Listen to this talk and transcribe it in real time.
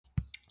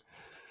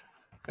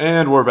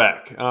And we're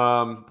back.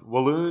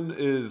 Walloon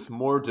is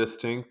more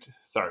distinct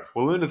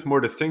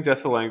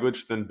as a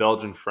language than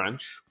Belgian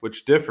French,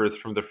 which differs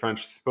from the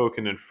French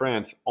spoken in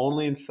France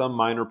only in some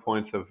minor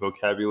points of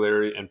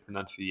vocabulary and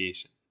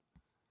pronunciation.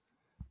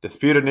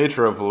 Disputed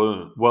nature of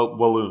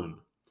Walloon.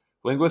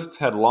 Linguists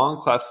had long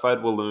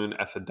classified Walloon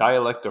as a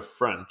dialect of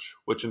French,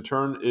 which in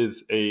turn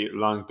is a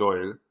langue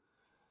d'oil.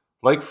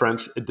 Like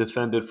French, it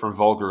descended from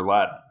Vulgar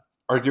Latin,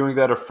 arguing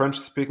that a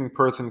French-speaking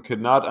person could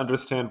not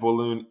understand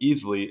Walloon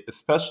easily,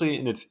 especially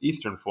in its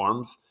eastern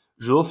forms.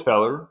 Jules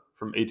Feller,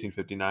 from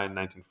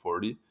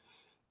 1859-1940,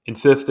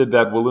 insisted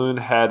that Walloon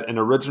had an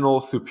original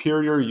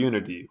superior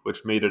unity,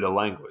 which made it a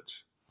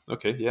language.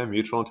 Okay, yeah,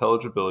 mutual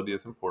intelligibility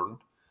is important.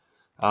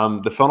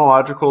 The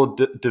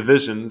phonological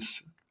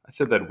divisions, I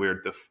said that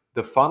weird,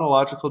 the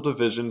phonological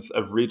divisions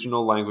of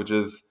regional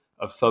languages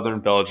of southern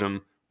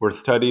Belgium were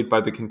studied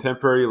by the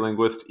contemporary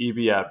linguist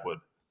E.B. Atwood.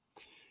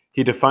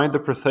 He defined the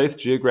precise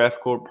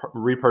geographical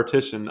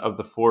repartition of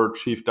the four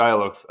chief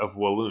dialects of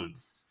Walloon.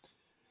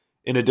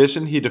 In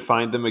addition, he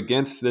defined them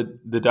against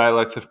the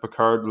dialects of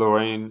Picard,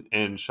 Lorraine,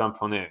 and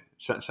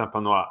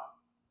Champenois.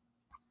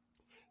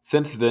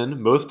 Since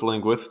then, most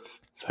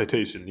linguists,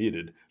 citation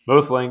needed,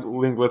 most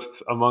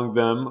linguists, among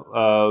them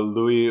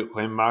Louis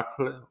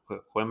Remacle,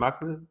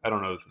 I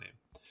don't know his name,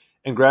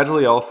 and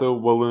gradually also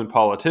Walloon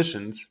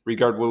politicians,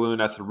 regard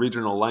Walloon as a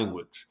regional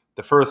language,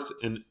 the first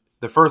in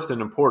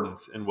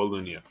importance in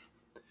Wallonia.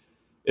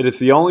 It is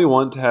the only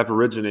one to have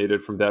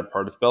originated from that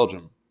part of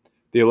Belgium.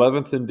 The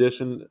 11th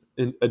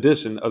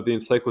edition of the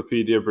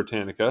Encyclopaedia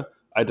Britannica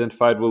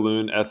identified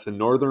Walloon as the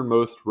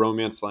northernmost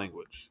Romance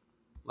language.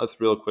 Let's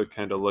real quick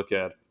kind of look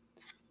at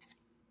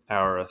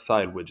our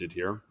side widget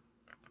here.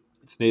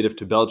 It's native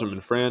to Belgium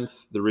and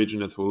France. The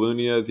region is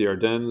Wallonia, the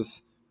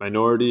Ardennes,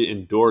 minority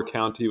in Door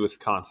County,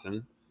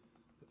 Wisconsin.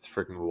 It's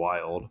freaking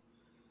wild.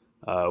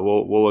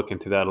 We'll look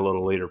into that a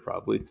little later,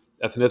 probably.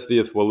 Ethnicity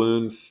is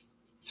Walloons.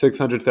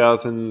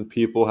 600,000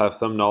 people have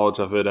some knowledge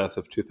of it as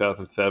of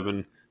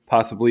 2007.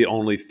 Possibly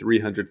only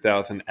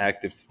 300,000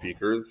 active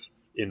speakers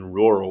in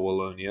rural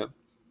Wallonia.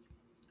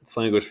 Its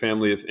language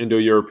family is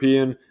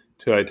Indo-European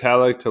to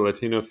Italic to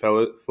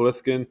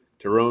Latino-Faliscan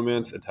to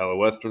Romance,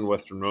 Italo-Western,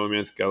 Western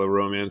Romance,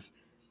 Gallo-Romance,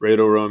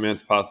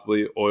 Rado-Romance,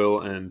 possibly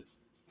Oil, and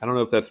I don't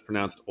know if that's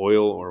pronounced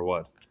oil or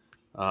what.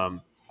 I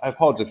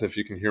apologize if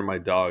you can hear my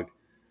dog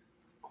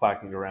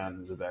clacking around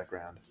in the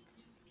background.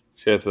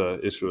 She has an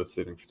issue with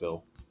sitting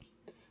still.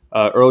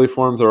 Early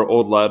forms are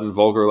Old Latin,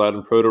 Vulgar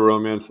Latin,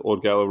 Proto-Romance,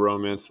 Old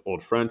Gallo-Romance,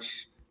 Old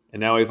French,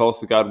 and now we've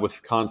also got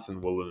Wisconsin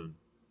Walloon,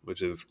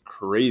 which is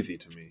crazy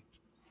to me.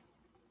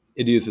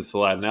 It uses the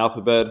Latin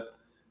alphabet,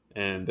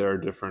 and there are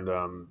different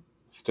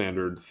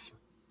standards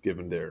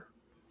given there.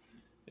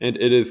 And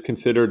it is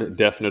considered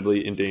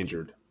definitely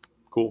endangered.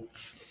 Cool.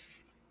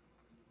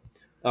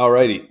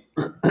 Alrighty.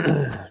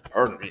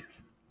 Pardon me.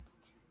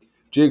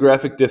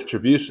 Geographic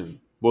distribution.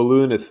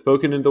 Walloon is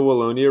spoken in the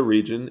Wallonia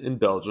region in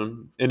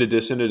Belgium. In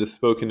addition, it is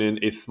spoken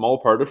in a small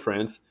part of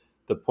France,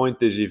 the Pointe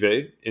de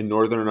Givet in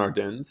northern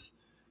Ardennes,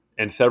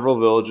 and several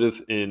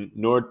villages in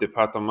Nord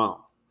Département,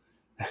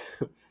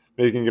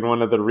 making it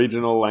one of the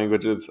regional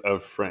languages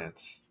of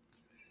France.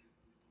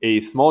 A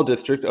small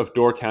district of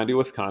Door County,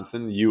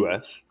 Wisconsin,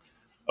 U.S.,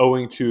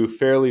 owing to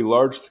fairly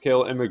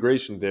large-scale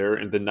immigration there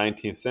in the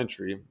 19th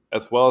century,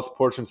 as well as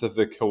portions of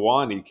the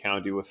Kewaunee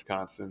County,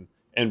 Wisconsin,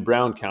 and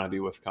Brown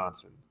County,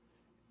 Wisconsin.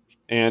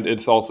 And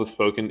it's also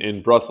spoken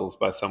in Brussels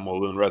by some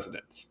Walloon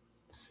residents.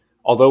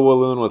 Although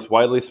Walloon was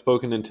widely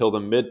spoken until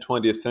the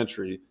mid-20th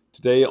century,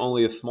 today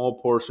only a small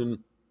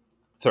proportion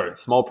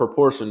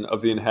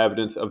of the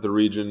inhabitants of the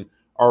region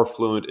are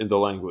fluent in the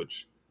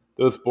language.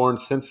 Those born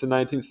since the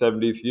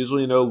 1970s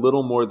usually know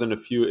little more than a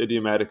few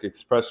idiomatic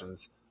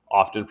expressions,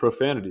 often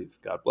profanities,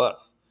 God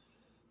bless.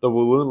 The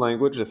Walloon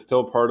language is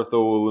still part of the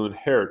Walloon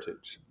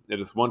heritage. It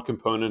is one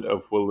component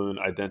of Walloon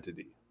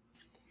identity.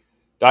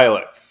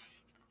 Dialects.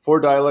 4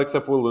 dialects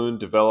of Walloon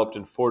developed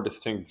in 4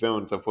 distinct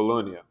zones of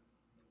Wallonia.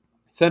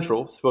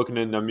 Central, spoken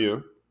in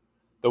Namur,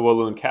 the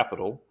Walloon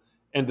capital,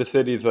 and the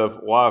cities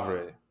of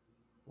Wavre,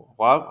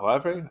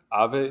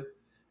 Ave,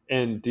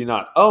 and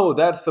Dinant. Oh,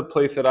 that's the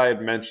place that I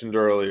had mentioned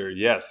earlier.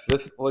 Yes,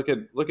 look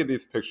at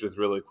these pictures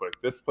really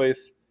quick. This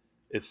place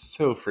is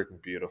so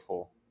freaking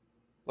beautiful.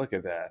 Look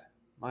at that.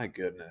 My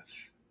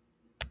goodness.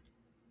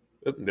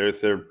 Oop,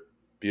 there's their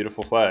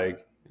beautiful flag,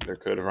 their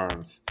coat of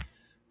arms.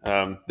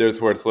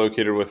 There's where it's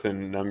located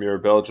within Namur,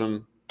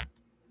 Belgium.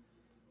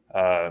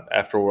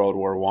 After World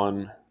War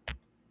One.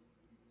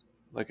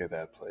 Look at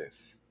that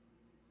place.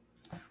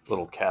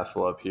 Little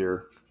castle up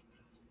here.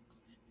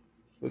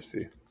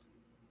 Oopsie.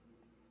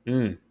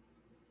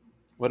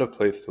 What a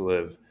place to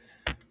live.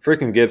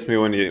 Freaking gets me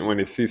when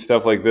you see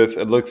stuff like this.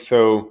 It looks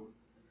so,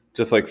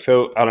 just like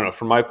so, I don't know,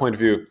 from my point of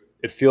view,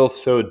 it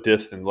feels so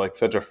distant, like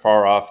such a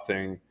far off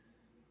thing.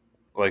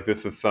 Like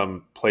this is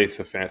some place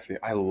of fancy.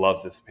 I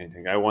love this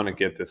painting. I want to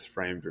get this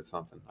framed or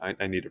something.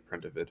 I need a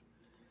print of it.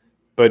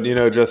 But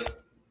it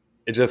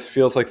just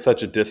feels like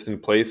such a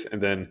distant place,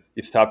 and then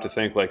you stop to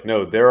think like,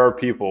 no, there are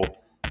people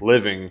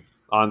living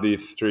on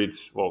these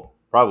streets. Well,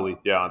 Probably,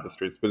 yeah, on the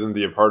streets, but in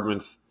the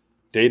apartments,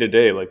 day to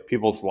day, like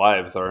people's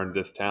lives are in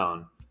this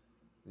town.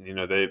 You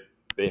know, they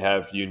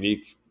have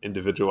unique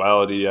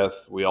individuality,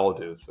 as we all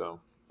do. So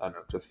I don't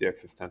know, just the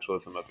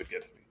existentialism of it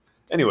gets me.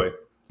 Anyway,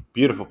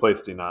 beautiful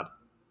place, Dinan.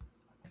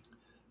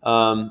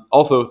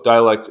 Also,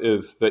 dialect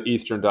is the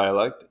Eastern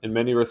dialect, in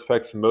many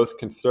respects the most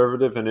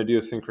conservative and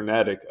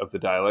idiosyncratic of the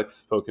dialects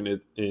spoken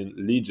in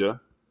Liege.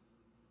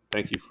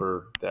 Thank you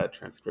for that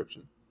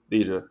transcription.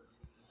 Liege.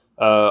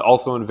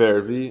 Also in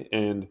Vervi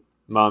and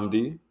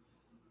Mamdi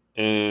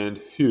and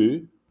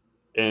Hu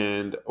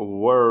and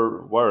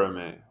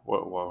Warame.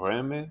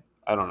 Warame?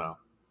 I don't know.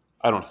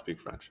 I don't speak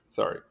French.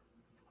 Sorry.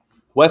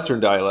 Western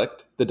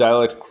dialect, the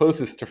dialect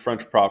closest to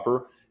French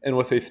proper and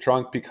with a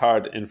strong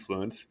Picard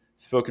influence,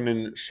 spoken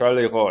in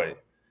Charleroi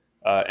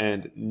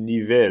and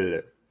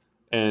Nivelles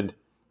and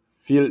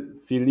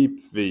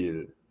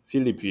Philippeville.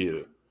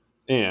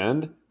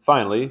 And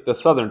finally, the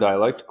Southern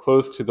dialect,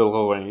 close to the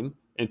Lorraine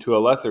and to a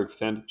lesser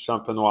extent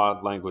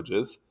Champenois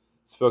languages,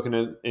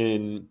 spoken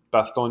in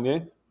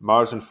Bastogne,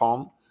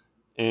 Margenfond,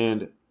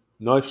 and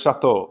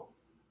Neufchâteau,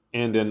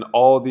 and in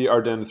all the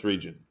Ardennes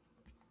region.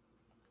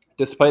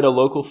 Despite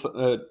local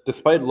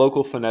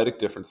phonetic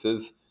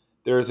differences,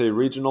 there is a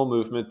regional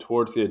movement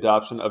towards the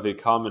adoption of a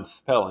common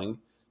spelling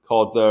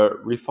called the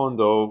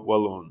Rifondo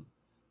Walloon.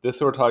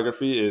 This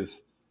orthography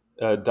is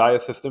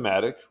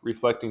diasystematic,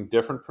 reflecting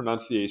different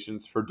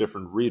pronunciations for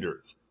different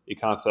readers, a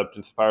concept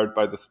inspired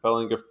by the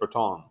spelling of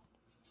Breton.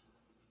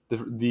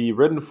 The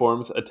written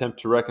forms attempt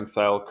to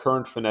reconcile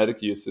current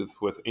phonetic uses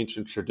with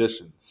ancient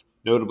traditions,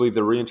 notably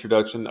the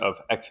reintroduction of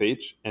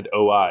XH and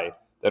OI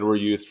that were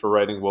used for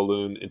writing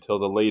Walloon until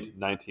the late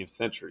 19th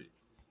century,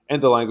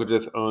 and the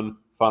language's own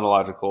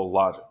phonological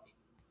logic.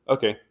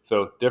 Okay,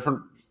 so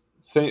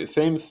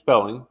same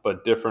spelling,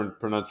 but different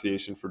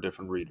pronunciation for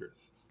different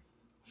readers.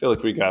 I feel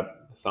like we got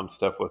some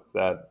stuff with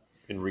that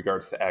in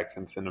regards to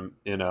accents in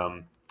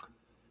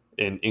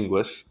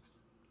English,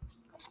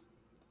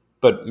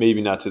 but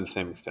maybe not to the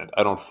same extent.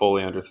 I don't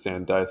fully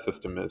understand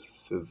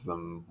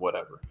diasystematism,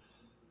 whatever.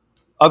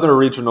 Other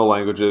regional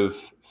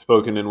languages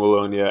spoken in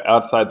Wallonia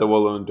outside the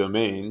Walloon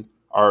domain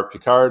are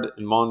Picard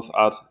in Mons,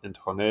 At, and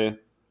Tournai,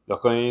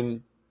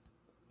 Lorraine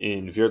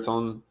in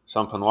Virton,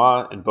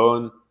 Champenois in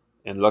Beaune,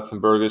 and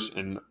Luxembourgish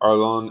in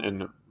Arlon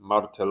and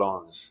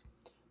Martelange.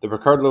 The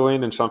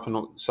Picard-Lorraine and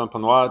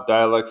Champenois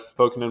dialects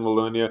spoken in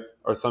Wallonia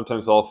are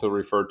sometimes also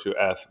referred to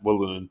as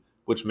Walloon,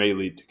 which may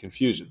lead to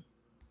confusion.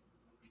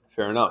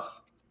 Fair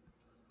enough.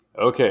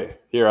 Okay,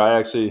 here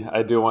I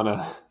do want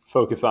to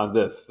focus on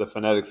this, the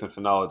phonetics and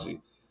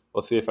phonology.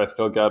 We'll see if I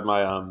still got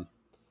my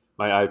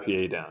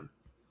IPA down.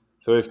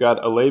 So we've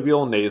got a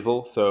labial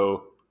nasal,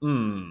 so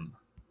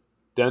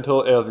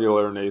dental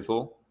alveolar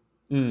nasal,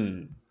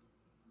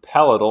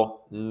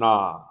 palatal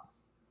na.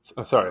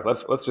 Sorry,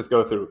 let's just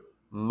go through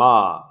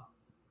ma,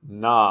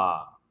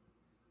 na.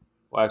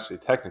 Well, actually,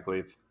 technically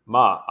it's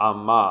ma,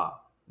 ma,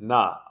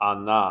 na,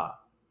 na,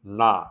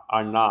 na,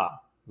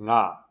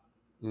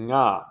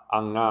 nga,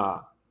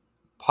 nga,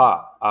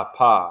 pa,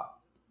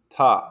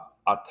 ta,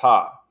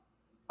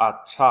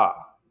 acha,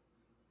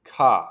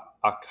 ka,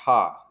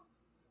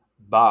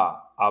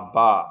 ba,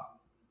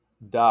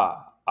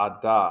 da,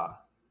 ada,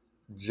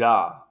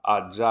 ja,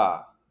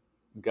 aja,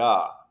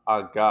 ga,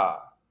 aga,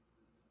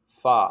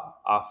 fa,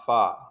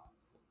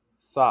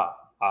 sa,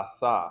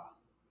 asa,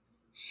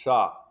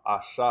 sha,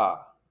 asha.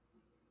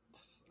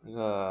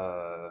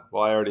 Well,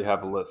 I already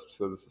have a lisp,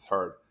 so this is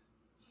hard.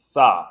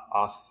 Sa,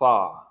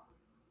 asa.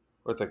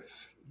 Or it's like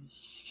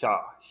sha.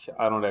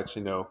 I don't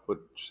actually know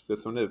which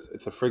this one is.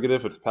 It's a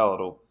fricative, it's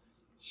palatal.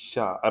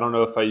 Sha. I don't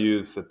know if I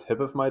use the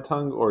tip of my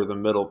tongue or the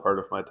middle part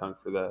of my tongue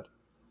for that.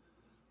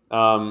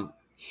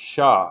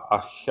 Sha.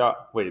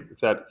 Wait,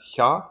 is that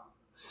sha?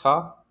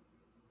 Ha?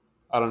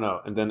 I don't know.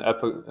 And then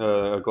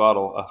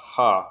glottal,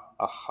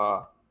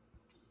 aha.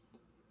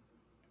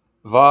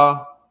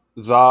 Va,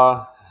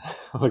 za.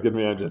 Look at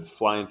me, I'm just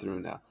flying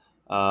through now.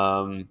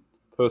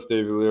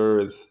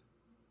 Post-alveolar is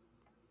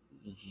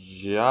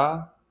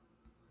ja.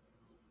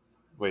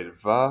 Wait,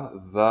 va,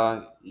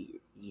 za,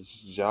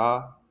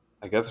 ja.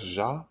 I guess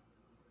ja?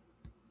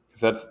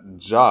 Because that's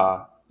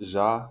ja,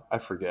 I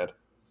forget.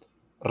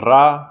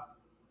 Ra.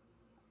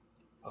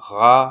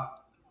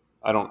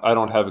 I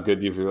don't have a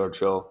good alveolar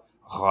trill.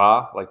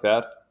 Ra, like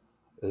that.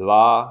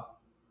 La,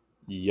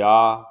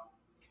 ya,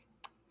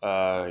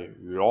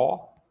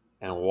 yo,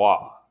 and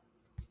wa.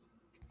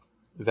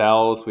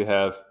 Vowels, we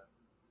have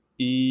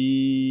e,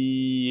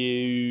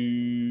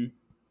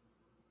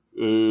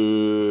 u,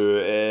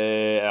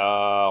 e,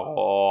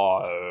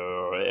 o,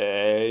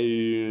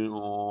 e,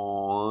 o,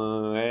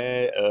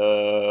 e,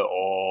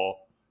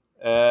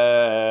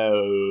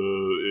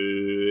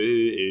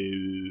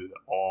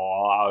 o,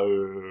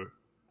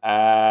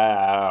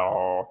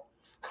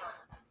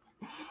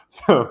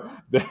 so,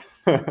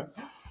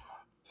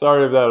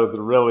 sorry if that was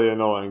really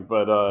annoying,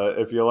 but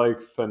if you like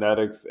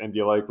phonetics and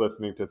you like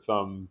listening to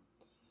some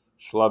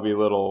schlubby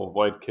little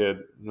white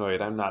kid, no,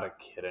 wait, I'm not a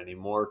kid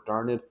anymore,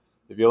 darn it.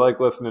 If you like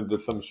listening to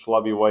some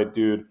schlubby white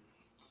dude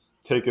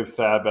take a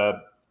stab at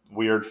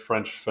weird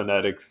French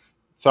phonetics.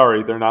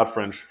 Sorry, they're not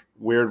French.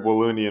 Weird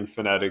Walloonian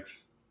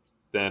phonetics.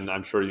 Then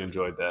I'm sure you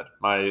enjoyed that.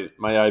 My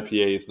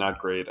IPA is not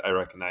great. I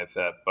recognize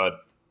that, but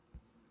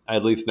I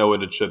at least know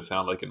what it should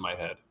sound like in my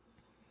head.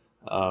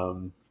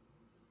 Um,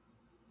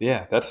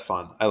 yeah, that's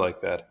fun. I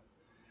like that.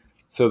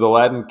 So the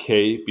Latin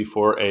K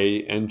before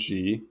A and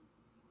G.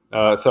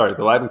 The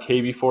Latin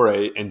K before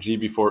A and G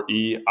before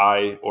E,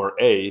 I, or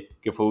A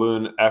give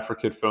Walloon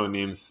affricate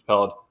phonemes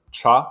spelled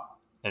cha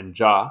and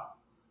ja.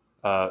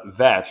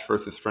 Vache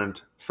versus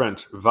French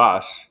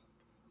vache.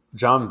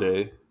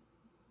 Jambe.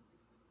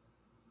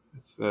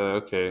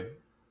 Okay.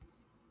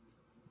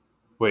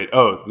 Wait,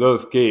 oh,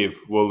 those gave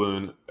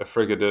Walloon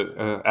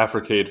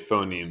affricate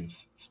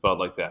phonemes spelled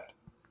like that.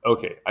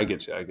 Okay, I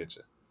get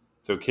you.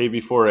 So K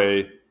before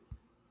A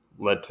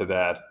led to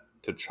that,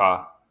 to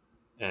cha,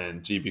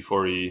 and G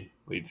before E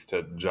leads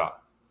to ja.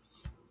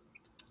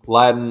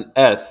 Latin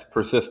S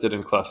persisted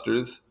in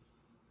clusters.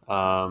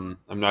 I'm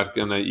not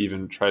going to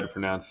even try to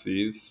pronounce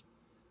these.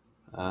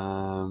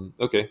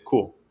 Okay,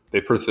 cool.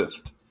 They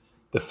persist.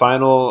 The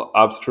final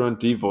obstruent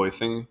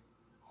devoicing,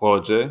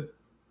 roge,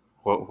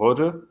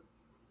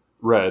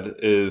 red,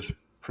 is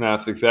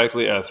pronounced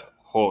exactly as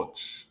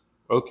hoch.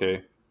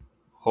 Okay,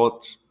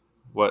 hoch.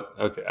 What?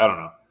 Okay, I don't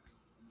know.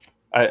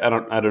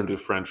 I don't do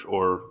French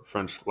or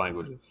French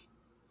languages.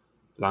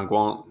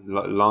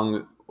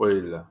 Langue,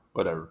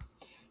 whatever.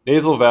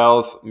 Nasal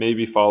vowels may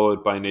be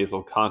followed by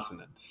nasal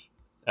consonants,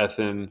 as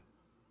in,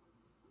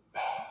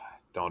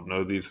 don't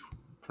know these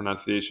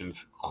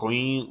pronunciations.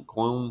 Queen,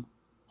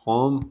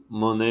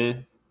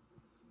 monet,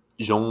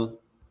 Jean.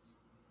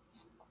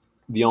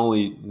 The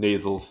only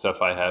nasal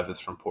stuff I have is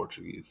from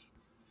Portuguese.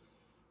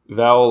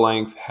 Vowel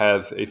length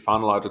has a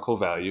phonological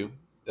value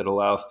that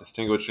allows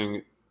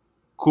distinguishing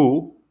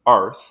cu,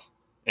 arse,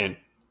 and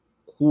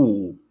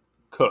cu,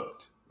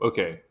 cooked.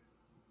 Okay,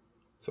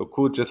 so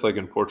cu just like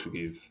in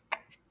Portuguese,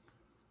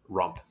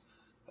 rump.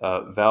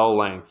 Vowel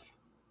length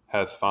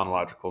has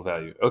phonological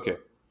value. Okay,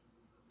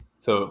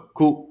 so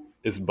cu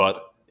is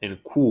but and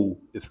cu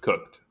is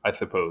cooked, I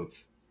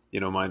suppose.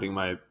 Minding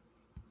my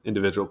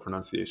individual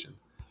pronunciation.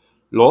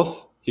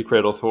 Los, he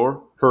cradles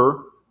her,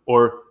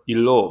 or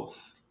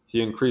ilos,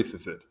 he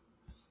increases it.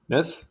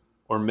 Mes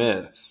or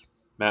mes,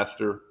 mas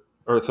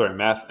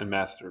and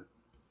master.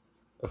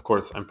 Of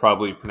course, I'm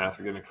probably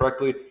pronouncing it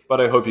incorrectly,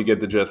 but I hope you get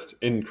the gist.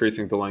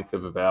 Increasing the length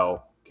of a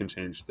vowel can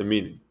change the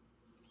meaning.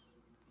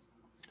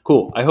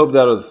 Cool. I hope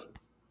that was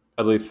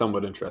at least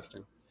somewhat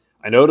interesting.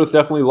 I know it was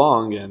definitely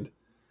long, and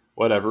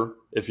whatever.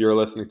 If you're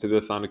listening to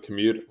this on a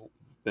commute,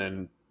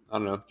 then I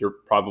don't know, you're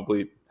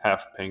probably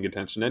half paying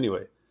attention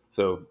anyway.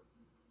 So,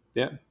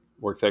 yeah,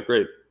 works out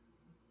great.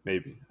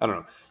 Maybe. I don't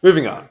know.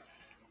 Moving on.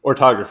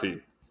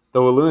 Orthography.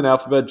 The Walloon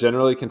alphabet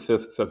generally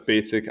consists of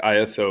basic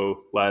ISO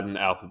Latin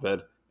alphabet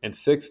and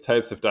 6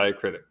 types of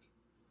diacritic.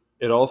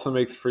 It also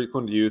makes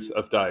frequent use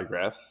of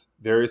digraphs.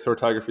 Various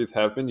orthographies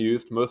have been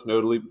used, most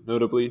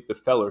notably the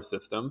Feller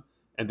system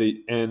and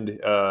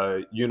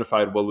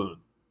Unified Walloon.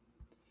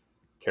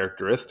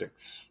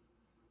 Characteristics.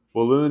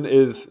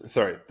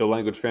 The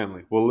language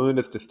family. Walloon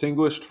is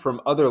distinguished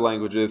from other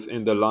languages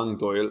in the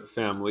Langdoil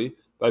family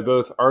by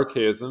both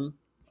archaism.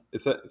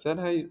 Is that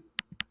how you...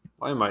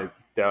 Why am I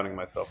doubting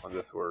myself on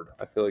this word?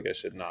 I feel like I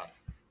should not.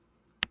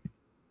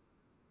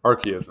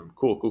 Archaism.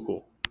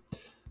 Cool.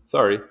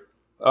 Sorry.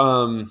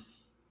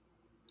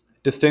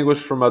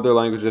 Distinguished from other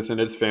languages in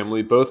its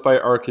family, both by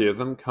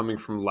archaism, coming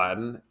from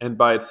Latin, and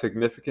by its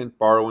significant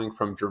borrowing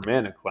from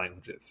Germanic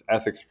languages,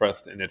 as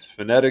expressed in its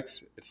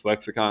phonetics, its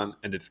lexicon,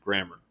 and its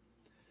grammar.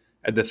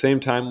 At the same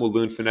time,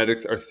 Walloon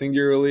phonetics are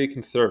singularly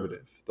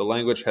conservative. The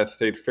language has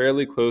stayed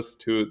fairly close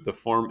to the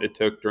form it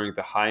took during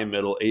the High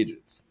Middle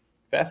Ages.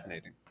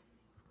 Fascinating.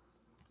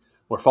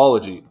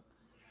 Morphology.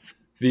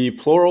 The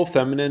plural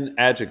feminine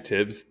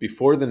adjectives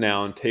before the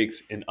noun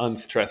takes an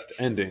unstressed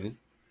ending.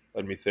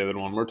 Let me say that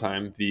one more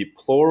time. The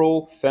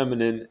plural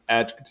feminine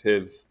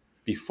adjectives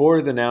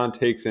before the noun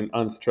takes an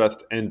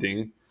unstressed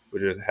ending,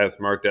 which it has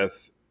marked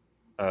as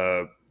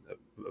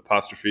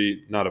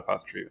apostrophe, not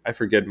apostrophe. I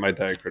forget my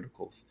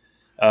diacriticals.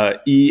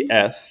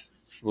 ES,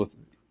 with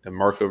a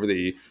mark over the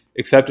E,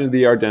 except in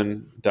the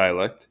Ardennes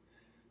dialect.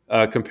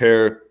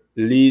 Compare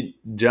li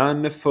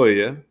jaune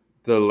feuille,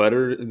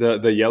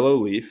 the yellow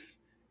leaf,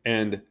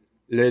 and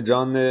le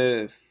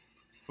jaune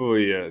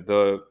feuille,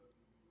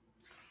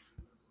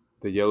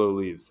 the yellow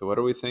leaves. So what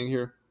are we saying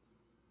here?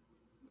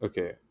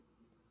 Okay.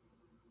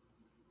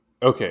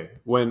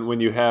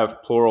 When you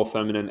have plural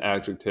feminine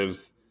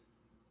adjectives,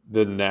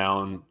 the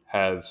noun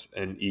has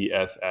an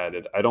es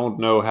added. I don't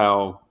know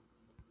how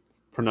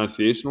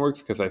pronunciation works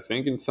because I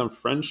think in some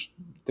French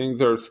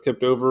things are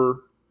skipped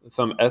over,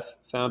 some s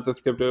sounds are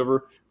skipped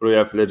over. But we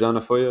have le jaune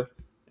feuille,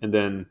 and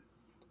then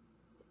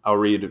I'll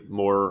read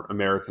more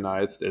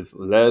Americanized as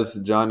les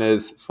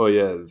jaunes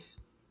feuilles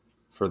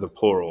for the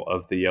plural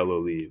of the yellow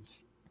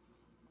leaves.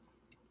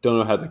 Don't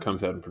know how that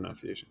comes out in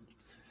pronunciation.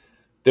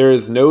 There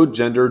is no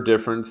gender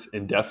difference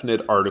in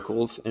definite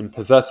articles and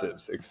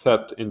possessives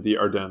except in the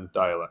Ardennes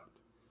dialect.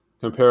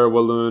 Compare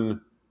Walloon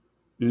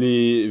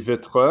li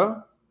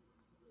vitreur,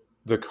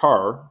 the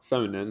car,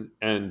 feminine,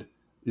 and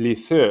les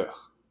cieux,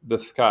 the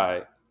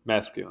sky,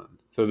 masculine.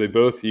 So they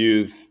both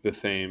use the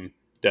same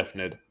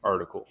definite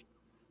article.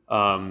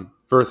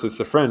 Versus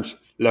the French,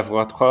 la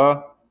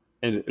voiture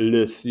and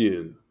le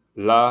ciel.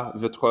 La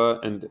voiture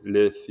and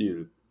le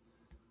ciel.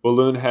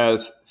 Walloon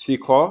has si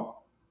quoi,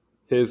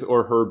 his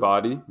or her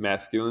body,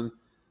 masculine,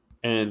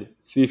 and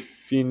si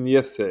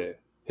finisse,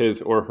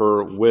 his or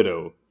her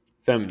widow,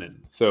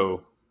 feminine.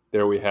 So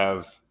there we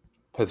have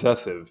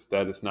possessive.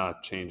 That is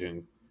not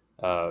changing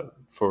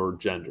for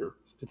gender.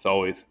 It's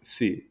always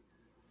si.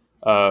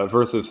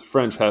 Versus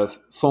French has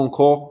son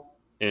corps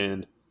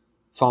and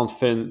sans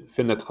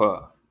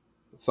fenêtre.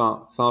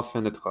 Sans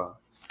fenêtre.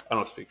 I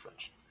don't speak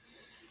French.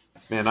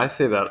 Man, I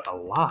say that a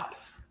lot.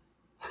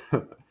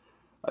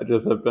 I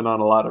just have been on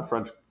a lot of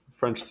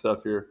French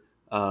stuff here.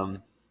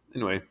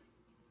 Anyway,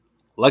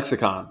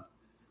 lexicon.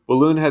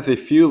 Walloon has a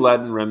few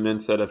Latin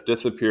remnants that have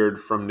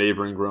disappeared from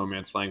neighboring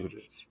Romance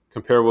languages.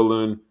 Compare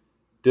Walloon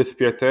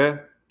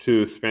despierta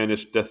to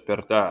Spanish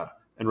despertar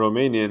and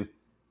Romanian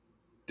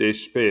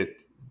deștepta,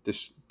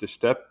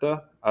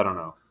 I don't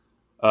know,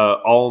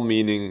 all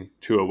meaning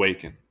to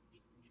awaken.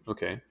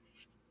 Okay.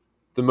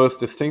 The most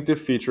distinctive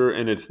feature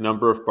in its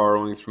number of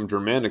borrowings from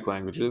Germanic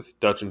languages,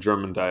 Dutch and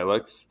German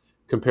dialects,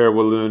 compare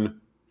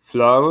Walloon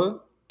flauwe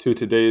to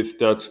today's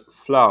Dutch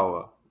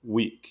flauwe,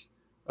 weak,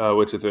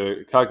 which is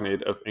a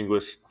cognate of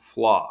English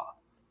flaw.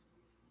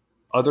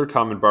 Other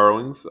common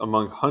borrowings,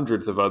 among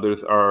hundreds of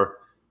others, are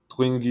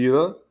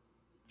tringule,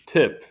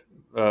 tip,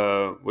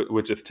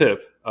 which is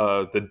tip,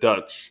 the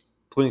Dutch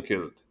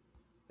trinkelt,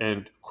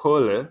 and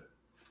krule,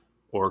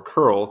 or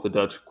curl, the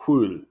Dutch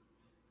koel.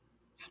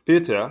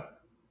 Spitter,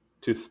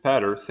 to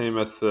spatter, same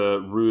as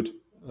the root,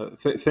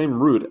 same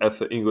root as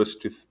the English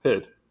to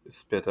spit,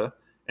 spitter,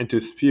 and to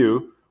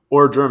spew,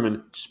 or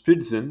German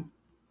sputzen,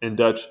 and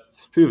Dutch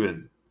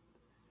spuwen.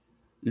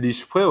 Die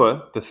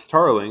Spreeuwe, the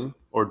starling,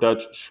 or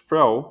Dutch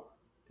sprow,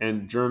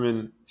 and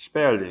German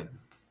sperling.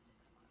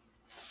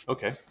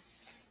 Okay,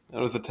 that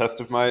was a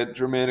test of my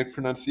Germanic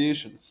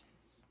pronunciations.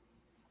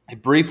 I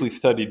briefly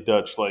studied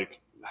Dutch, I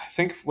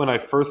think when I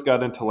first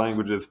got into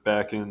languages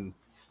back in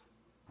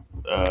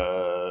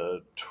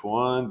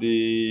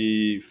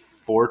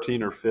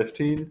 2014 or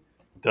 15.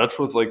 Dutch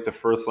was like the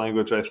first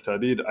language I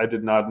studied. I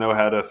did not know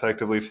how to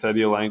effectively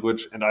study a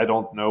language, and I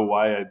don't know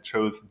why I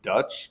chose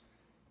Dutch.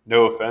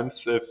 No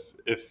offense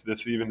if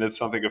this even is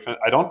something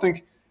offensive. I don't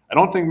think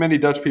many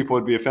Dutch people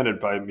would be offended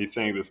by me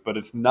saying this, but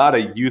it's not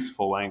a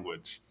useful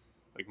language.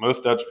 Like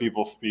most Dutch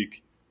people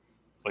speak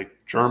like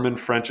German,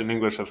 French, and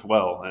English as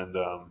well, and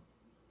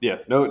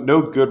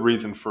no good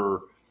reason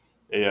for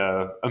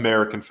a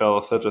American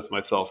fellow such as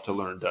myself to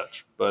learn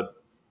Dutch. But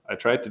I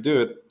tried to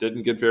do it,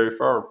 didn't get very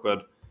far,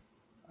 but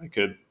I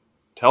could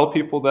tell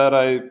people that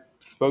I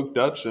spoke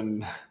Dutch,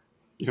 and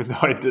even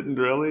though I didn't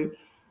really,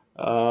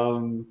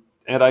 and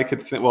I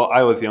could sing. Well,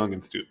 I was young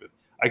and stupid.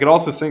 I could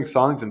also sing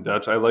songs in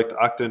Dutch. I liked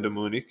Acte de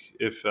Munich.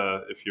 If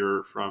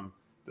you're from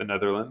the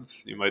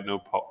Netherlands, you might know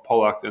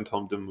Paul Acte and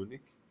Tom de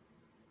Munich.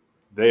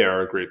 They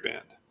are a great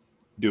band,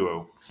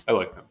 duo. I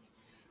like them.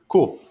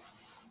 Cool.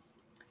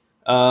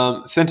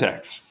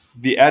 Syntax.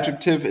 The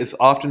adjective is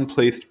often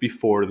placed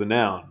before the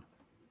noun.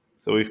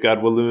 So we've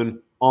got Walloon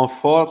un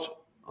fort.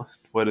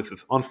 What is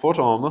this? Un fort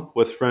homme,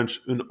 with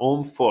French un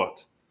homme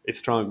fort, a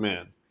strong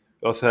man.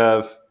 We also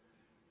have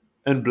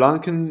un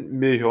blanken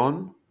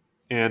maison,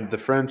 and the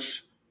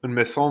French une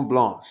maison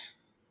blanche,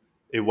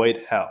 a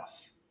white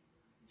house.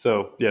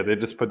 So yeah, they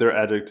just put their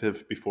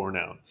adjective before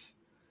nouns.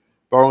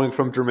 Borrowing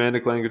from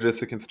Germanic languages,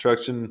 the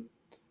construction.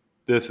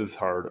 This is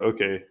hard.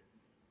 Okay.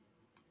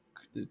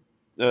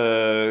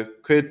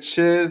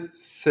 Queche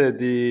c'est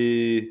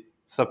di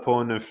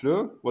sapone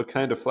fleur? What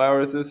kind of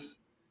flower is this?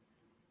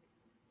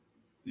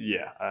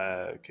 Yeah,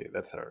 okay,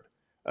 that's hard.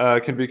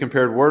 Can be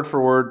compared word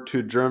for word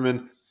to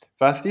German.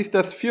 Was ist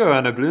das für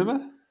eine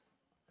Blume?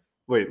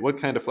 Wait, what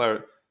kind of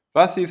flower?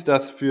 Was ist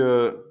das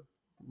für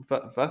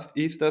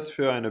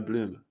eine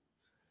Blume?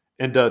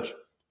 In Dutch,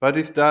 what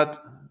is that?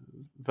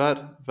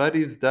 What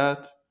is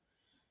that?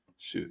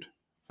 Shoot,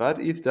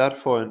 what is that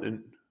for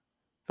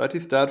what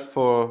is that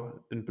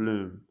for in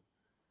bloom?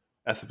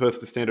 As opposed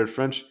to standard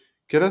French,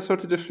 quelle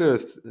sorte de fleur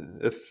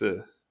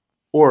est-ce?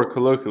 Or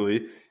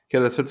colloquially,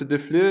 quelle sorte de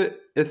fleur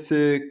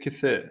est-ce que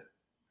c'est?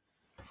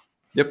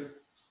 Yep,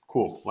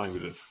 cool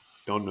languages.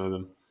 Don't know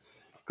them.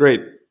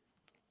 Great.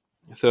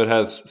 So it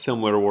has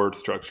similar word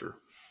structure.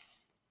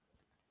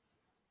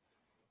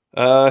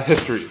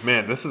 History.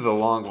 Man, this is a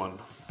long one,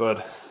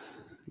 but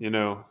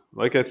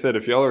like I said,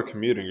 if y'all are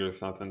commuting or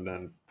something,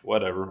 then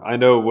whatever. I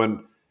know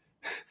when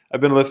I've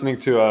been listening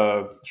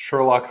to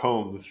Sherlock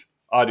Holmes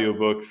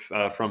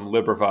audiobooks from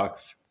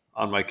LibriVox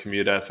on my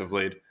commute as of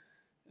late,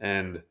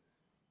 and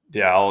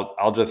yeah,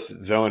 I'll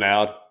just zone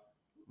out.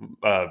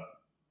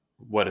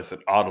 What is it?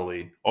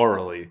 Orally,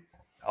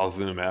 I'll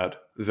zone out,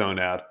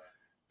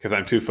 because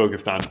I'm too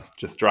focused on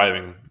just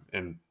driving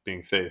and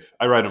being safe.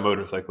 I ride a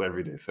motorcycle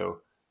every day,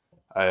 so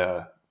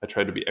I I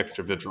try to be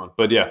extra vigilant.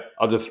 But yeah,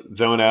 I'll just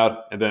zone out,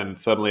 and then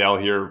suddenly I'll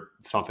hear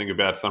something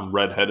about some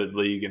red-headed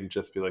league and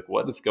just be like,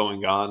 what is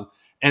going on?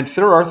 And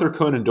Sir Arthur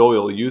Conan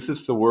Doyle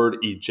uses the word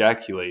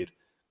ejaculate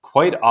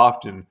quite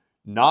often,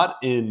 not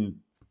in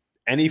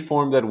any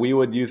form that we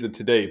would use it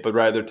today, but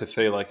rather to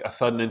say like a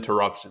sudden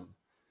interruption.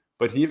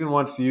 But he even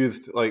once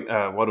used like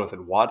what was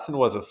it? Watson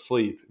was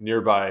asleep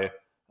nearby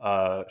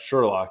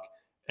Sherlock,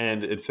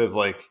 and it says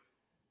like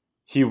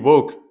he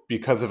woke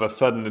because of a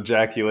sudden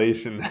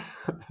ejaculation,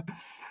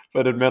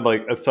 but it meant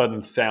like a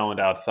sudden sound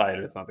outside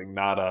or something,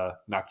 not a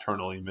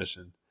nocturnal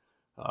emission.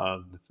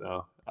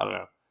 So I don't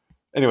know.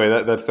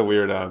 Anyway, that's a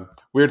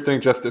weird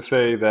thing just to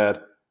say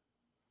that.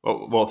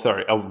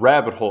 Sorry, a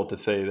rabbit hole to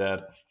say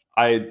that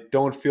I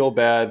don't feel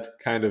bad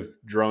kind of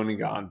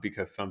droning on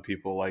because some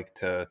people like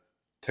to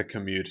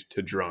commute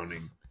to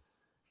droning.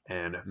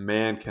 And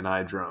man, can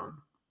I drone.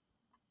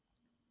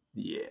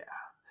 Yeah.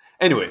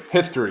 Anyways,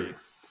 history.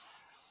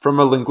 From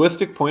a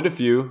linguistic point of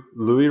view,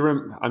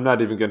 I'm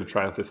not even going to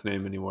try out this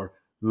name anymore.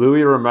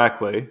 Louis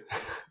Ramacle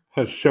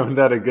has shown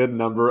that a good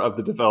number of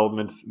the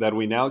developments that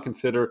we now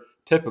consider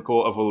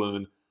typical of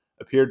Walloon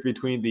appeared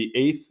between the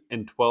 8th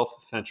and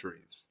 12th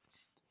centuries.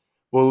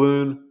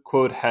 Walloon,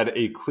 quote, had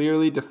a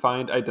clearly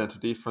defined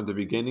identity from the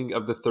beginning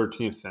of the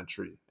 13th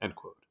century, end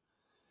quote.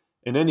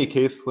 In any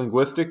case,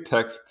 linguistic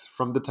texts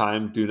from the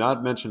time do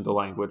not mention the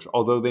language,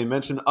 although they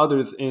mention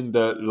others in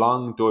the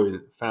Langue d'Oil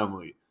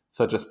family,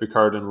 such as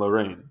Picard and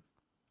Lorraine.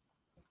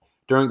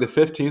 During the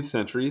 15th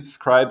century,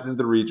 scribes in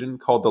the region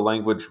called the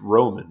language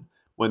Roman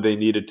when they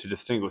needed to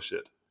distinguish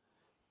it.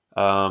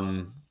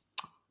 It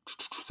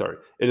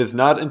is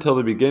not until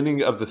the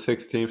beginning of the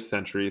 16th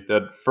century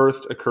that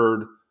first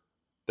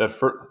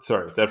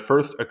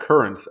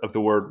occurrence of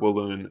the word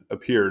Walloon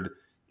appeared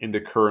in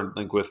the current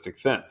linguistic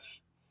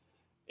sense.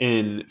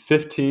 In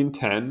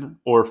 1510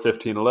 or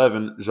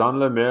 1511, Jean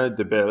Le Maire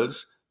de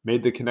Belge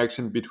made the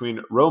connection between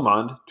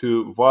Romand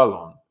to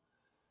Wallon.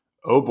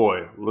 Oh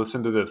boy,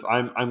 listen to this.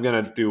 I'm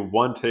going to do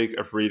one take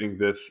of reading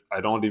this.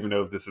 I don't even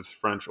know if this is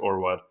French or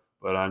what,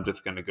 but I'm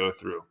just going to go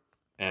through.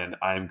 And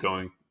I'm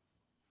going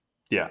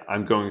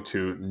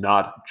to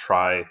not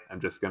try.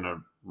 I'm just going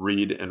to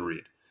read and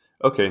read.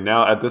 Okay,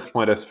 now at this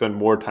point I spend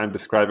more time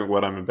describing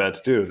what I'm about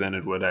to do than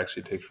it would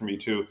actually take for me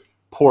to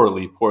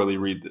poorly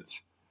read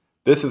this.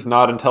 This is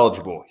not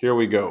intelligible. Here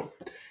we go.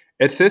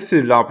 Et c'est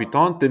sur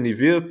l'habitant de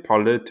Niville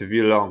parlait de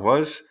vieux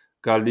language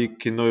gallique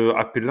que nous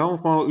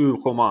appelons ou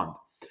romande.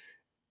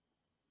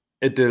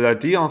 Et de la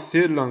dit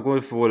ancienne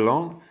langue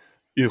volant,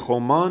 u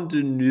romande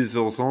nous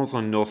osons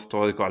en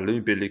nostre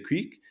galin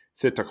belliquique,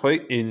 c'est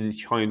accueil in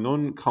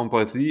chainon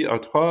composé à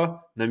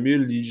trois, Namur,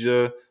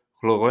 Lige,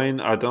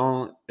 Lorraine,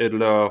 Adam et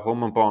la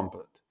Roman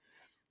Bombe.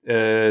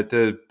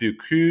 De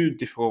beaucoup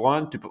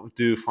différent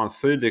du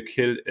français,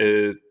 lequel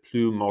est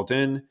plus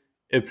moderne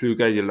et plus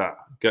gaillard.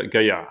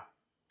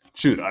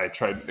 Shoot, I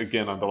tried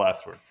again on the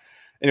last word.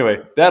 Anyway,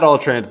 that all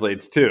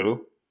translates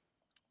to,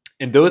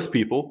 and those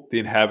people, the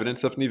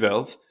inhabitants of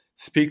Nivelles,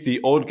 speak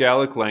the Old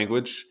Gallic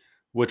language,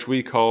 which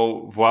we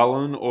call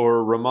Walloon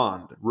or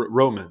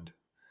Romand.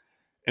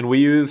 And we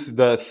use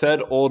the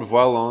said Old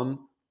Wallon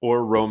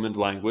or Romand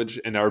language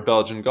in our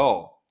Belgian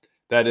Gaul.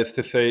 That is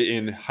to say,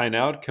 in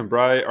Hainaut,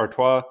 Cambrai,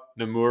 Artois,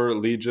 Namur,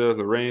 Liege,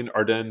 Lorraine,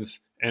 Ardennes,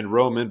 and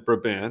Roman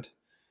Brabant.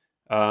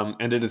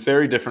 And it is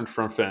very different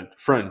from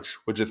French,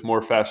 which is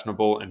more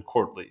fashionable and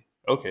courtly.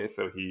 Okay,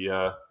 so he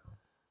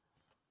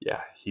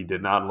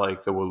did not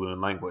like the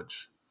Walloon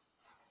language.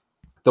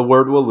 The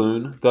word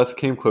Walloon thus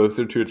came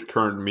closer to its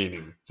current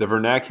meaning, the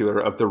vernacular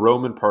of the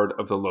Roman part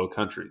of the Low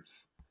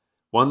Countries.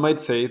 One might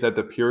say that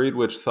the period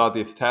which saw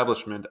the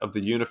establishment of the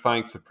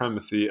unifying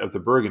supremacy of the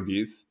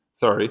Burgundians,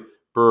 saw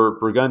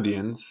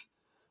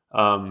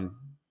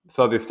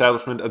the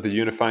establishment of the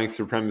unifying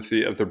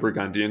supremacy of the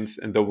Burgundians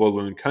in the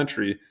Walloon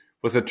country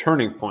was a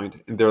turning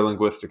point in their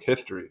linguistic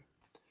history.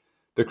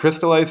 The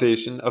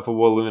crystallization of a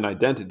Walloon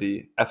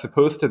identity, as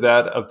opposed to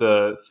that of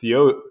the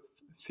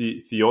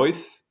Theois,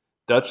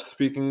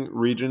 Dutch-speaking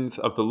regions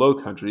of the Low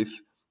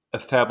Countries,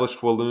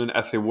 established Walloon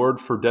as a word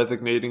for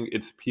designating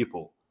its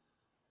people.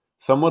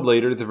 Somewhat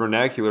later, the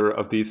vernacular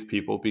of these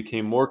people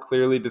became more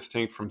clearly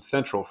distinct from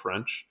Central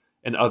French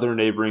and other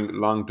neighboring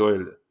Langue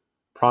d'Oil,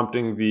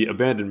 prompting the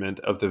abandonment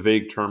of the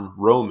vague term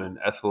Roman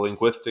as a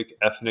linguistic,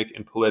 ethnic,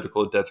 and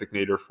political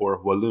designator for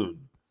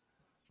Walloon.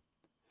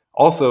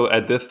 Also,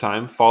 at this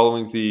time,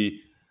 following the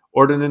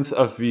Ordinance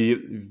of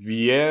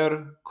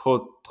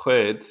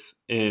Villers-Cotterets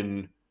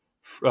in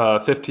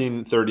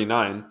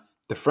 1539,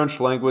 the French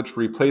language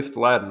replaced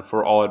Latin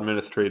for all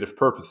administrative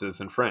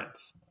purposes in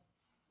France.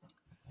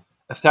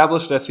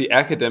 Established as the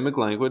academic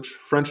language,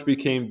 French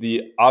became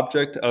the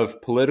object of a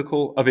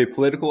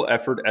political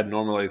effort at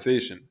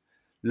normalization.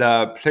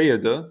 La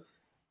Pléiade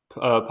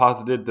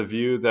posited the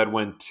view that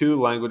when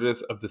two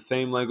languages of the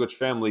same language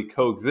family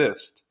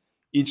coexist,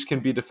 each can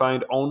be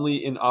defined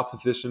only in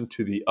opposition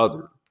to the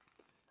other.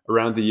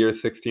 Around the year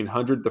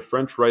 1600, the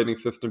French writing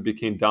system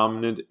became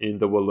dominant in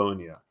the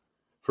Wallonia.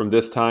 From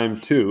this time,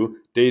 too,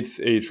 dates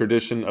a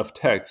tradition of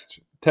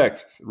text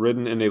texts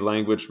written in a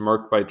language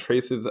marked by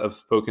traces of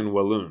spoken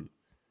Walloon.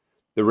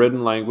 The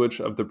written language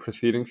of the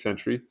preceding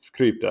century,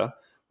 scripta,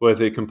 was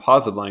a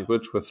composite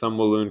language with some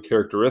Walloon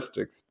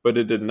characteristics, but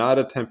it did not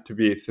attempt to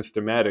be a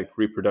systematic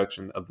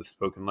reproduction of the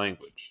spoken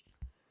language.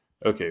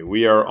 Okay,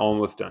 we are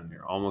almost done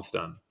here, almost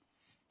done.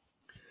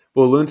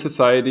 Walloon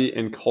society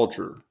and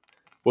culture.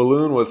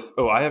 Walloon was,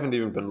 I haven't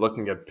even been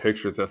looking at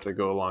pictures as I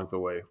go along the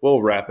way.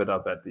 We'll wrap it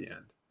up at the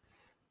end.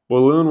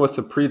 Walloon was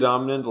the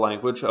predominant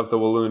language of the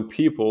Walloon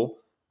people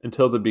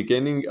until the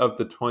beginning of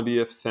the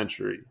 20th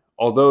century,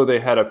 although they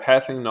had a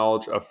passing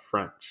knowledge of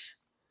French.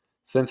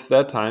 Since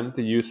that time,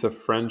 the use of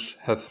French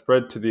has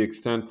spread to the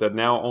extent that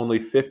now only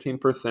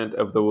 15%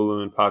 of the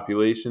Walloon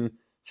population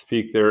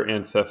speak their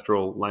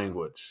ancestral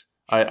language.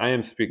 I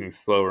am speaking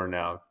slower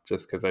now,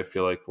 just because I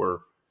feel like we're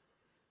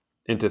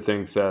into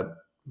things that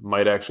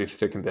might actually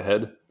stick in the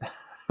head.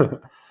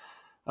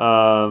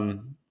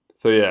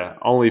 So yeah,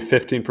 only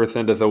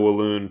 15% of the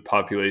Walloon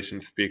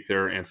population speak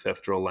their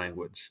ancestral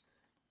language.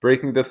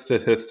 Breaking the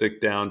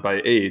statistic down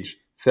by age,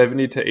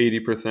 70 to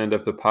 80%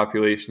 of the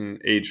population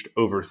aged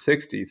over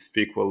 60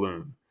 speak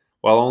Walloon,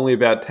 while only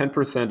about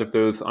 10% of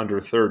those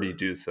under 30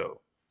 do so.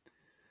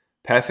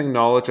 Passing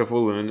knowledge of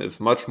Walloon is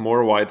much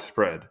more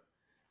widespread,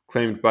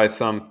 claimed by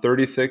some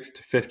 36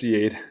 to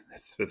 58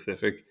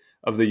 specific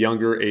of the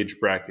younger age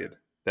bracket,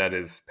 that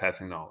is,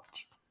 passing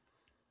knowledge.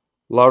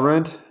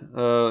 Laurent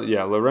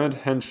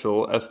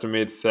Henschel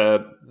estimates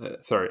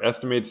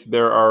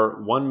there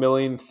are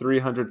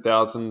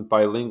 1,300,000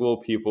 bilingual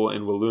people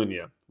in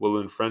Wallonia,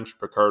 Walloon French,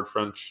 Picard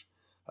French,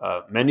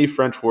 many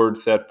French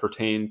words that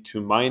pertain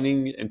to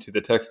mining and to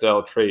the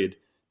textile trade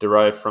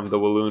derived from the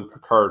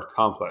Walloon-Picard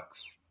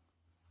complex.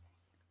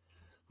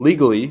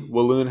 Legally,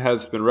 Walloon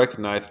has been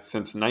recognized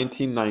since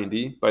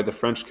 1990 by the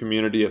French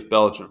Community of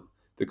Belgium,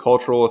 the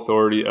cultural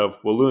authority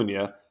of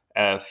Wallonia,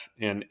 as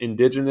an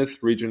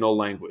indigenous regional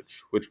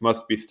language, which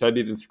must be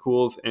studied in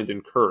schools and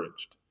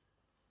encouraged.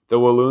 The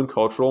Walloon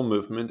cultural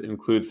movement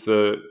includes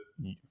the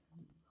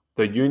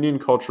Union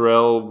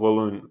Culturelle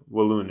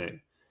Walloone,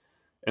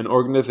 an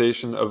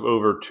organization of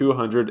over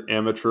 200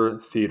 amateur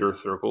theater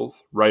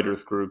circles,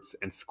 writers' groups,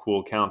 and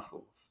school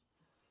councils.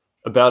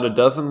 About a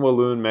dozen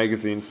Walloon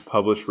magazines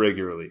publish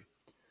regularly.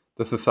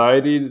 The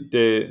Société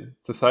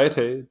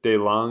des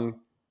Langues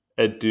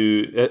et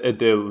de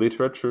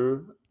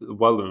Littérature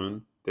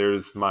Walloon,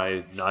 there's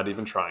my not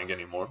even trying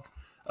anymore,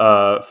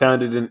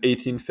 founded in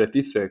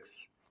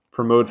 1856,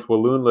 promotes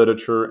Walloon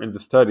literature and the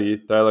study,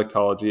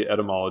 dialectology,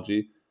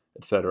 etymology,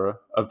 etc.,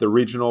 of the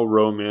regional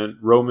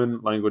Roman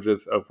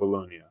languages of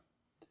Wallonia.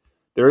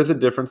 There is a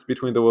difference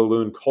between the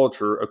Walloon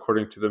culture,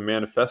 according to the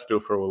Manifesto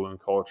for Walloon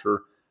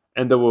Culture,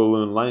 and the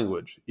Walloon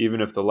language,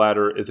 even if the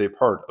latter is a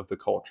part of the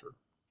culture.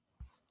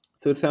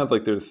 So it sounds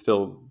like there's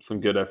still some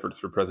good efforts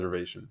for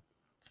preservation.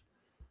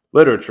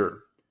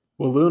 Literature.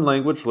 Walloon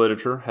language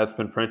literature has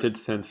been printed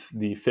since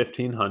the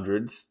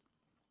 1500s,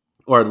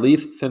 or at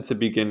least since the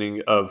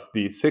beginning of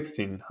the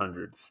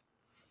 1600s.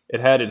 It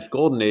had its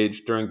golden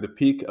age during the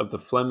peak of the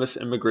Flemish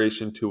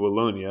immigration to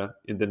Wallonia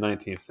in the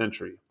 19th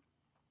century.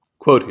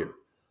 Quote here,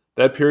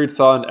 that period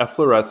saw an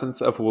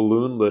efflorescence of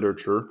Walloon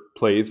literature,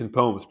 plays and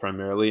poems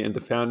primarily, and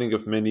the founding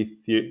of many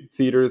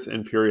theaters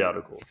and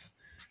periodicals.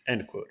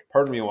 End quote.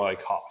 Pardon me while I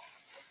cough.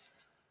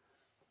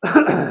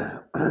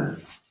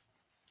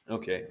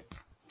 Okay.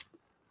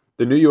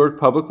 The New York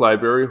Public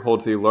Library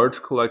holds a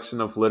large collection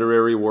of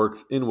literary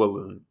works in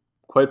Walloon,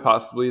 quite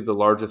possibly the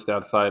largest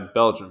outside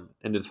Belgium,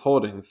 and its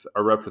holdings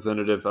are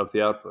representative of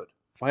the output.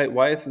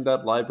 Why isn't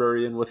that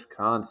library in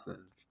Wisconsin?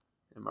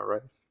 Am I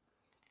right?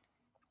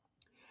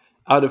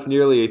 Out of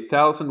nearly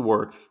 1,000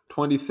 works,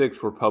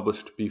 26 were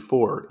published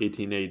before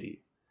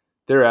 1880.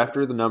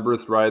 Thereafter, the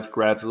numbers rise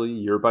gradually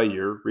year by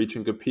year,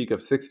 reaching a peak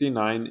of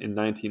 69 in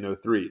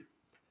 1903.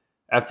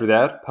 After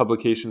that,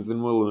 publications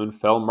in Walloon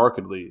fell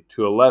markedly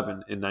to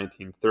 11 in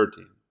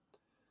 1913.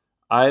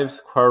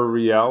 Ives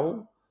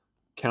Quarriau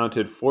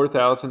counted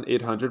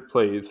 4,800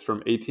 plays from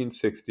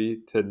 1860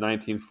 to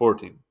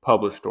 1914,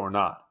 published or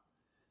not.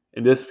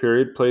 In this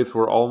period, plays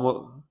were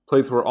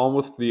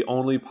almost the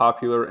only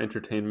popular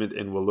entertainment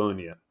in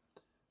Wallonia,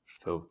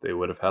 so they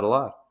would have had a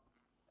lot.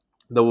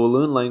 The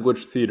Walloon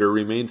language theater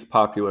remains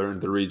popular in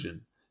the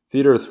region.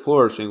 Theater is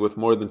flourishing with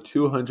more than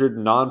 200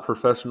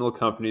 non-professional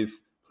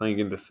companies playing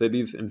in the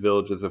cities and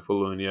villages of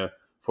Wallonia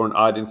for an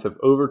audience of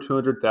over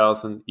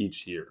 200,000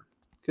 each year.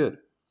 Good.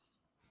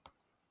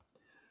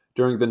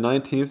 During the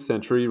 19th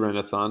century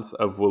renaissance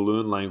of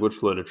Walloon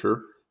language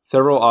literature,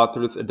 several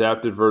authors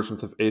adapted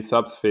versions of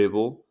Aesop's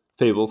fables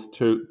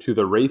to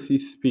the racy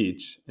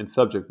speech and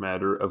subject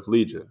matter of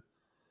Liege.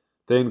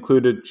 They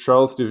included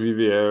Charles de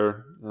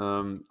Vivier.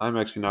 I'm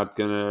actually not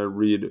going to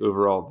read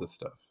over all this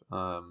stuff.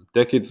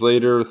 Decades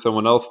later,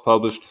 someone else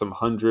published some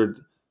 100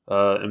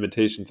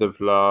 imitations of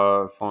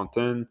La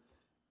Fontaine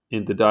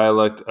in the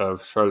dialect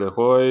of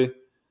Charleroi.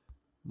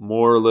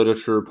 More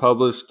literature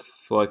published,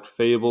 select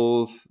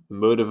fables. The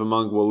motive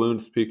among Walloon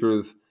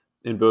speakers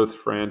in both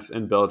France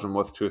and Belgium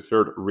was to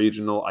assert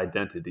regional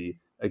identity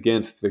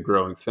against the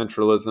growing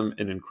centralism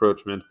and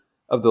encroachment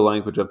of the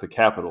language of the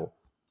capital,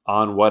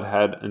 on what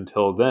had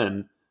until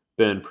then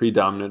been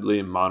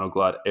predominantly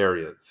monoglot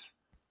areas.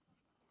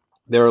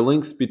 There are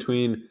links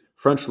between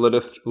French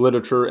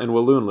literature and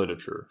Walloon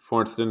literature.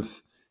 For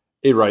instance,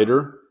 a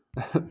writer,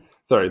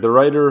 the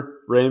writer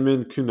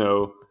Raymond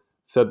Queneau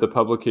said the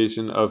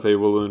publication of a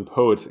Walloon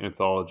poets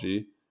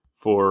anthology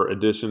for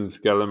editions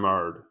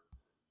Gallimard.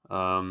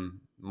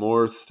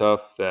 More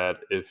stuff that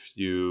if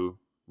you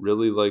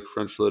really like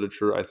French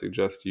literature, I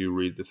suggest you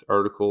read this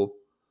article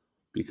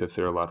because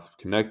there are lots of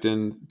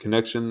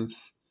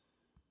connections.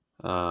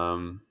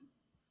 A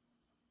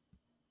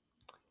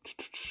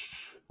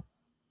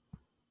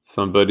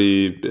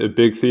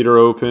big theater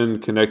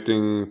open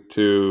connecting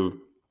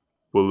to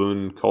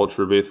Walloon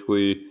culture.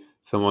 Basically,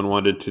 someone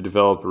wanted to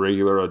develop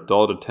regular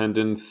adult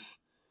attendance.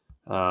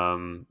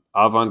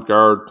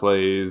 Avant-garde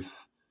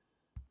plays.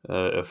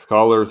 A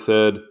scholar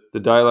said the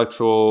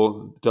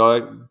dialectical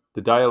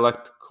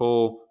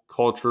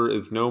culture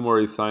is no more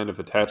a sign of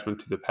attachment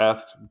to the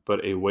past,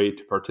 but a way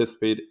to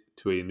participate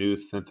to a new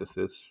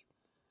synthesis.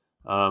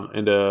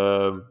 And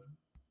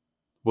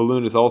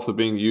Walloon is also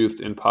being used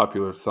in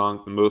popular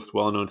songs. The most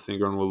well-known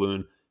singer in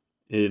Walloon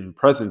in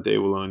present-day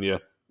Wallonia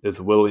is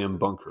William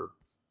Bunker.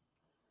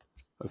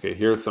 Okay,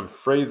 here are some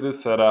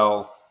phrases that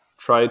I'll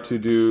try to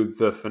do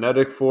the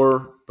phonetic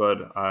for,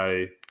 but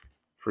I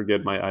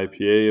forget my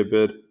IPA a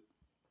bit.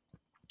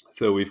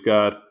 So we've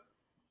got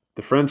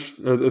the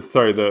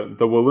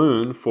the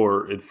Walloon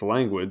for its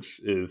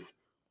language is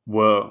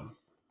Wallon.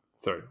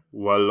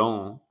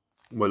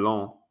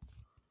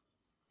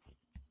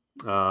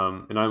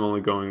 And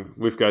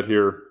we've got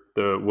here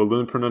the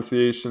Walloon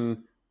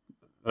pronunciation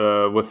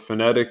with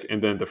phonetic,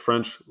 and then the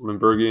French,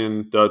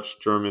 Limburgian, Dutch,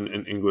 German,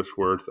 and English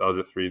words. I'll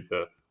just read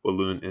the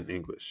Walloon in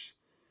English.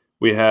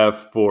 We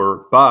have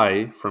for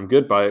bye, from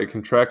goodbye, a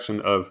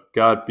contraction of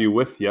God be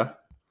with ya.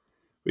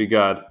 We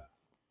got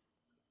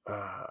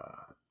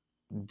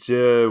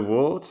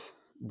Jewalt,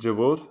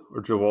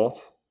 or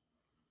Jewalt.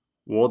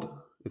 Wold,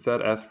 is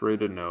that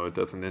aspirated? No, it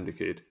doesn't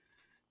indicate.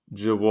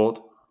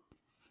 Jewalt.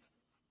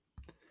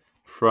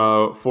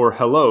 For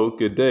hello,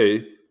 good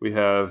day, we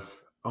have,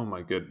 oh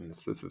my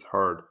goodness, this is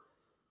hard.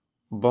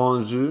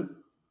 Bonjour.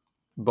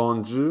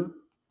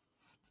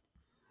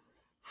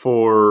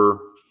 For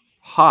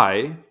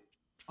hi,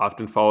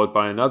 often followed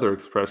by another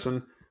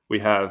expression, we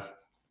have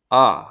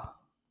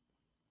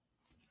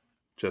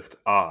just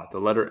the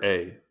letter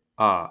A.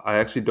 I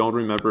actually don't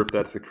remember if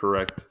that's the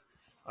correct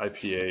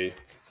IPA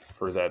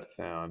for that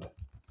sound.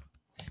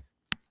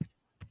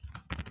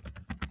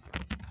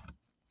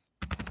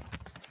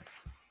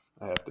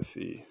 I have to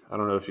see. I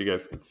don't know if you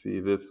guys can see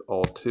this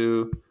all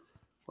too.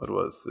 What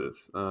was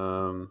this?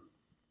 Where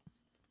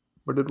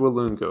did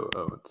Walloon go?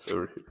 Oh, it's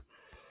over here.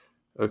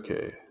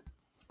 Okay.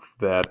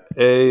 That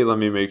A, let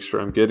me make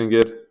sure I'm getting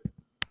it.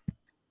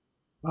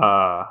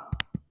 Ah.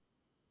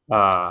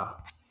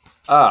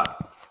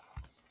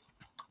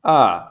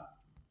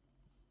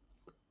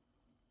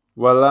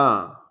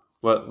 Voila.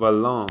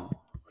 Wallon.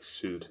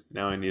 Shoot.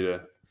 Now I need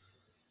a.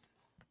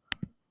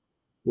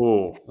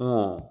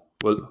 Wallon.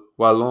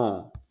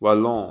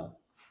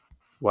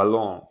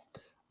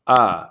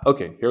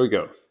 Okay, here we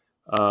go.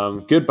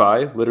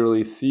 Goodbye,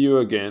 literally see you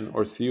again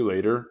or see you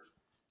later,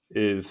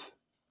 is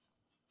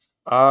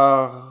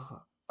oh,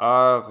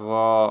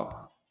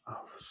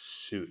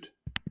 shoot.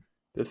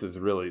 This is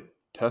really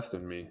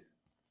testing me.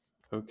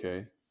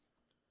 Okay,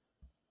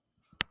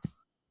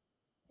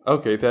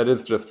 that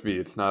is just V.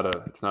 It's not a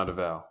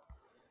vowel.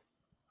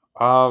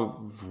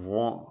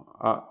 Avoué.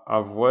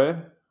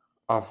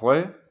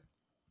 Arvoué?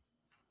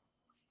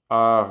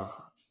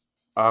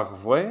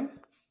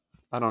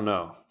 I don't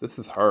know. This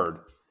is hard.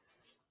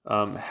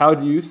 How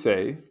do you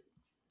say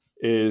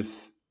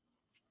is,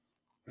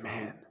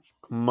 man,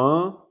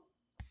 comment?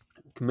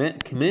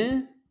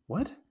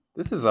 What?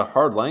 This is a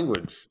hard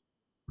language.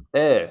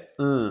 But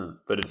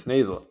it's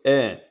nasal.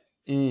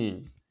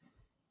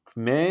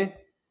 Comment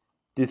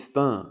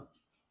distant.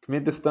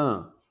 Comment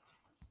distant.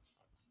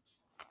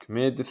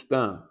 Comment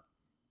distant.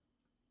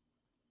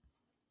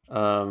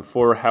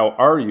 For how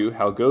are you?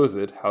 How goes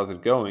it? How's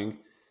it going?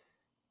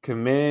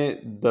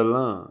 Comment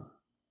d'alin.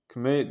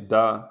 Comment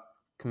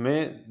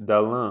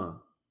d'alin.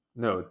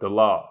 No, de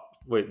la.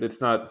 Wait,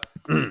 it's not.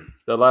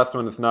 The last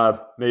one is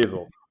not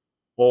nasal.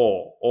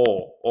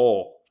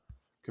 All.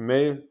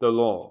 Comment de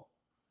la.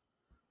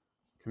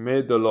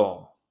 Comment de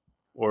la.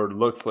 Or it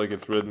looks like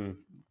it's written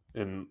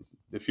in.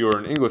 If you were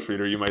an English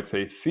reader, you might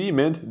say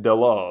cement de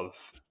laws.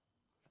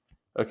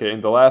 Okay,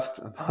 and the last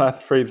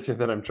phrase here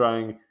that I'm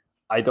trying,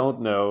 I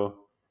don't know.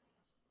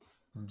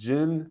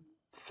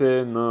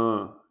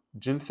 Jinsena.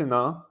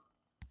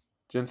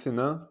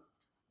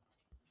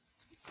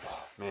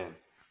 Man,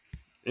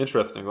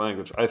 interesting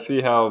language. I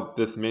see how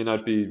this may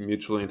not be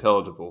mutually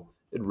intelligible.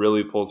 It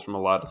really pulls from a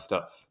lot of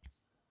stuff.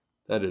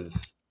 That is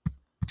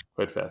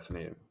quite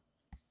fascinating.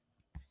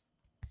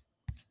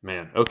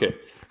 Man, okay.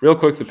 Real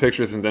quick, the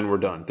pictures, and then we're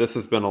done. This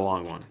has been a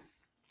long one.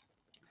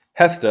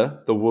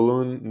 Hesta, the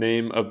Walloon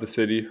name of the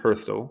city,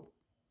 Herstal,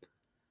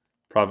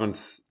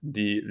 province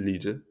de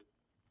Liege.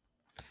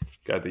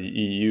 Got the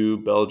EU,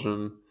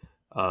 Belgium.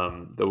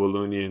 The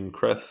Walloonian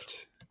crest,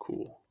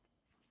 cool.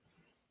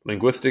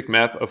 Linguistic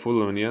map of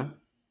Wallonia.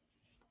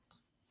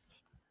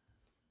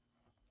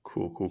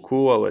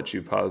 Cool. I'll let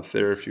you pause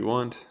there if you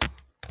want.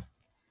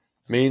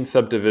 Main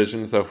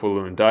subdivisions of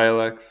Walloon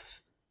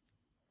dialects.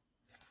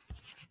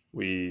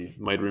 We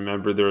might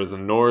remember there is a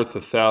north,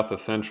 a south, a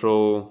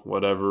central,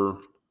 whatever,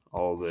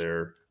 all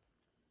there.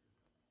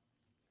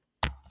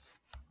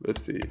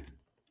 Let's see.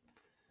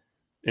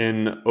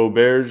 In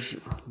auberge,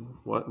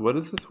 what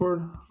is this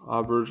word?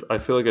 Auberge? I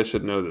feel like I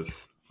should know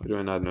this. Why do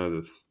I not know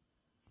this?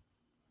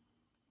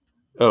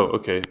 Oh,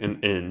 okay. An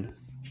inn.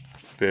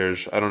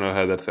 Auberge. I don't know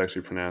how that's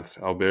actually pronounced.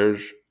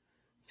 Auberge.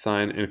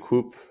 Sign in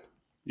coupe.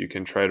 You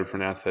can try to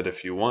pronounce that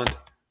if you want.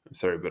 I'm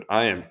sorry, but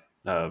I am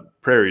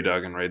prairie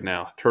dogging right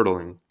now,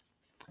 turtling.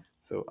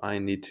 So I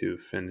need to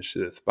finish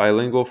this.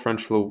 Bilingual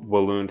French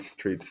Walloon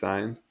street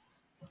sign.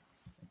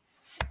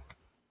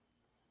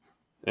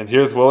 And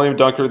here's William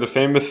Dunker, the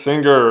famous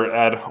singer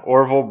at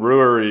Orville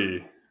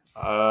Brewery.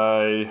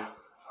 I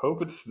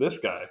hope it's this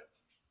guy.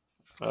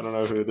 I don't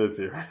know who it is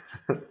here.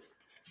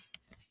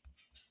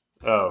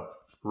 Oh,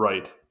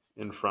 right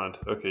in front.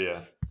 Okay,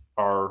 yeah.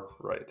 R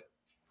right.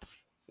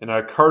 In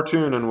a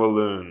cartoon in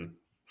Walloon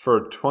for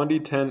a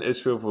 2010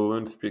 issue of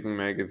Walloon Speaking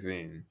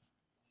Magazine.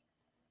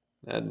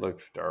 That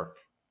looks dark.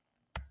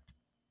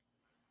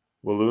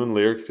 Walloon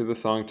lyrics to the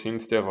song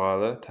Teens de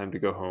Rada, Time to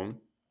Go Home.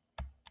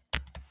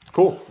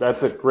 Cool,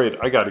 that's it. Great.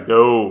 I gotta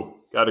go.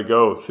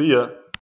 See ya.